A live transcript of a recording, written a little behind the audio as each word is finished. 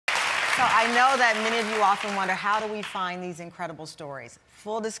So I know that many of you often wonder, how do we find these incredible stories?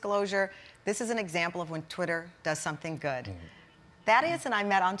 Full disclosure, this is an example of when Twitter does something good. Thaddeus and I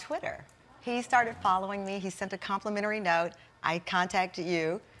met on Twitter. He started following me. He sent a complimentary note. I contacted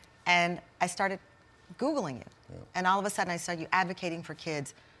you, and I started Googling you. Yeah. And all of a sudden, I saw you advocating for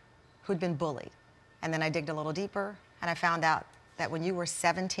kids who'd been bullied. And then I digged a little deeper, and I found out that when you were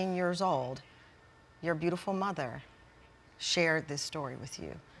 17 years old, your beautiful mother shared this story with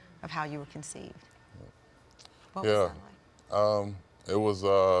you of how you were conceived. What was that like? It was,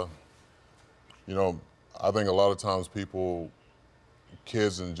 you know, I think a lot of times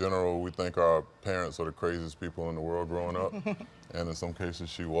kids in general, we think our parents are the craziest people in the world growing up, and in some cases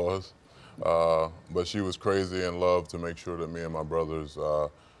she was. But she was crazy and loved to make sure that me and my brothers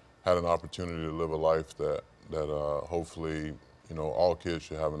had an opportunity to live a life that hopefully, you know, all kids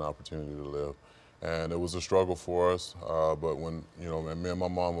should have an opportunity to live. And it was a struggle for us, but when, you know, and me and my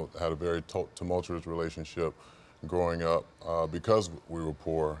mom had a very tumultuous relationship growing up because we were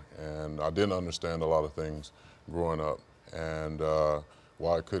poor, and I didn't understand a lot of things growing up. And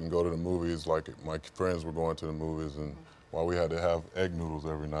why I couldn't go to the movies like my friends were going to the movies, and why we had to have egg noodles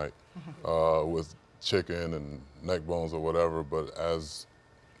every night with chicken and neck bones or whatever. But as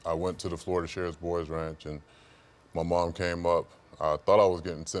I went to the Florida Sheriff's Boys Ranch and my mom came up, I thought I was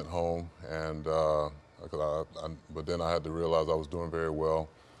getting sent home, and but then I had to realize I was doing very well,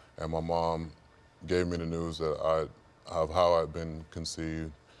 and my mom gave me the news of how I'd been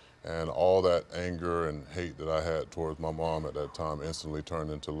conceived, and all that anger and hate that I had towards my mom at that time instantly turned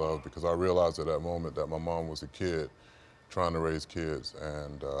into love, because I realized at that moment that my mom was a kid trying to raise kids,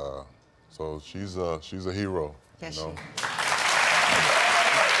 and so she's a hero. Yes, you know?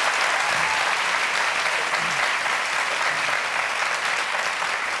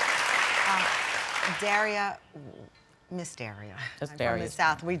 Daria, Miss Daria. That's I'm Daria. from the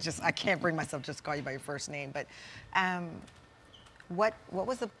South. I can't bring myself just to call you by your first name. But what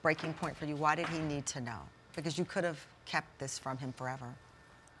was the breaking point for you? Why did he need to know? Because you could have kept this from him forever.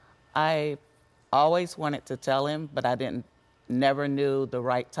 I always wanted to tell him, but I never knew the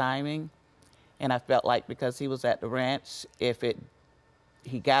right timing. And I felt like because he was at the ranch, if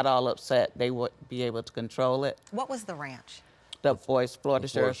he got all upset, they wouldn't be able to control it. What was the ranch? The Florida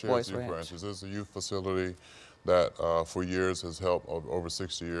Sheriff's Boys Ranch. Ranch. This is a youth facility that for years has helped, over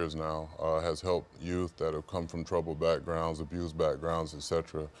 60 years now, has helped youth that have come from troubled backgrounds, abused backgrounds,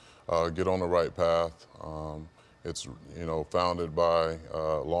 etc., get on the right path. It's, you know, founded by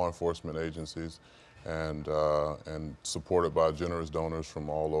law enforcement agencies and supported by generous donors from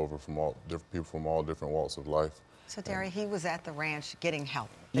all over, people from all different walks of life. So, Daria, he was at the ranch getting help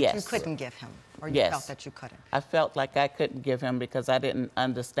that Yes. you couldn't give him, or you Yes. felt that you couldn't. I felt like I couldn't give him because I didn't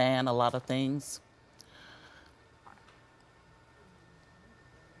understand a lot of things.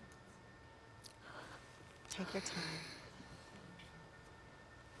 Take your time.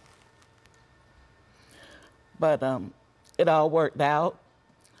 But it all worked out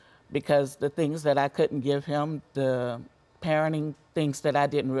because the things that I couldn't give him, the parenting things that I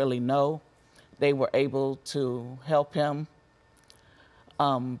didn't really know, they were able to help him.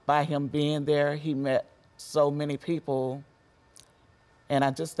 By him being there, he met so many people, and I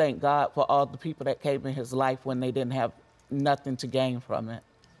just thank God for all the people that came in his life when they didn't have nothing to gain from it.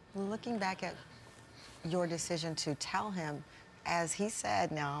 Looking back at your decision to tell him, as he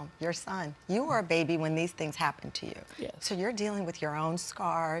said now, your son, you were a baby when these things happened to you. Yes. So you're dealing with your own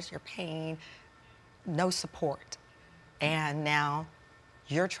scars, your pain, no support. And now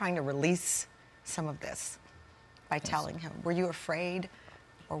you're trying to release some of this by telling him. Were you afraid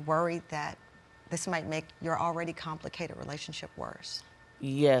or worried that this might make your already complicated relationship worse?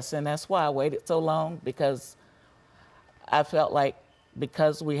 Yes, and that's why I waited so long, because I felt like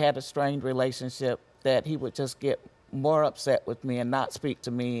because we had a strained relationship that he would just get more upset with me and not speak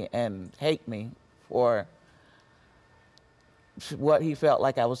to me and hate me for what he felt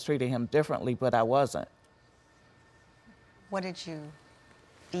like I was treating him differently, but I wasn't. What did you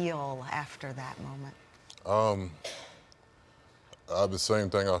feel after that moment? The same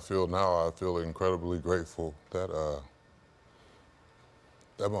thing I feel now. I feel incredibly grateful that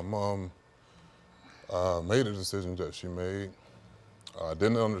that my mom made the decisions that she made. I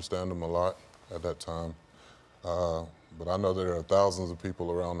didn't understand them a lot at that time, but I know that there are thousands of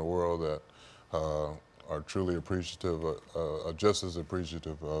people around the world that are truly appreciative, just as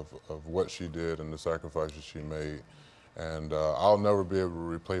appreciative of what she did and the sacrifices she made. And I'll never be able to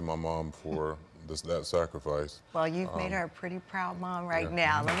repay my mom for that sacrifice. Well, you've made her a pretty proud mom right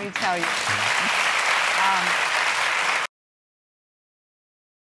now, let me tell you.